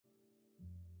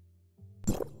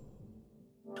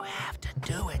You have to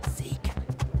do it, Zeke.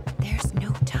 There's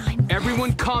no time.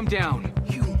 Everyone calm down.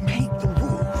 You made the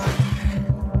rules.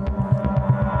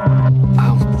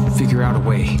 I'll figure out a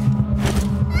way.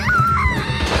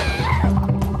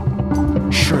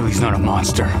 Shirley's not a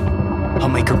monster. I'll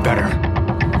make her better.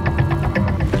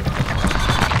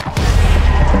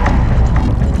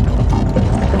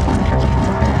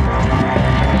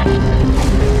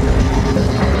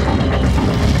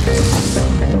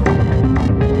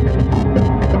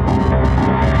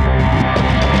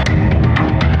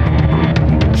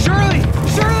 Shirley!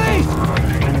 Shirley!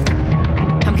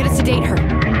 I'm gonna sedate her.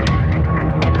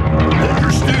 Hold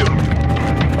her still.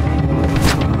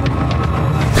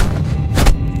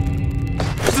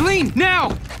 Celine, now!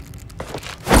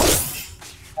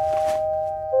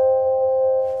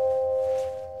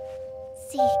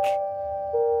 Zeke.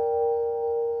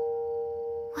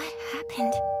 What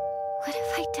happened? What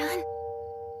have I done?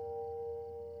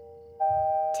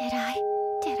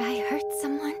 Did I hurt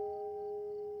someone?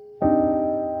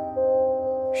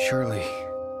 Shirley.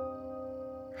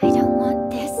 I don't want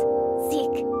this.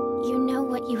 Zeke, you know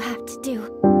what you have to do.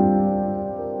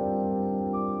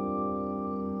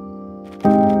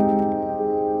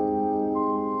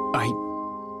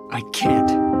 I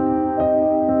can't.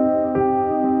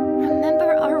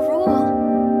 Remember our rule.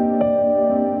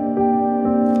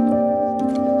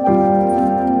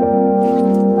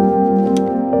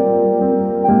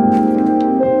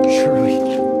 Shirley,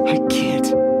 I can't.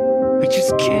 I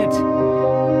just can't.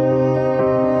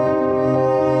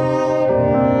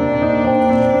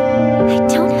 I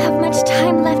don't have much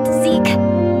time left, Zeke.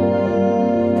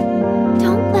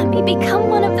 Don't let me become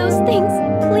one of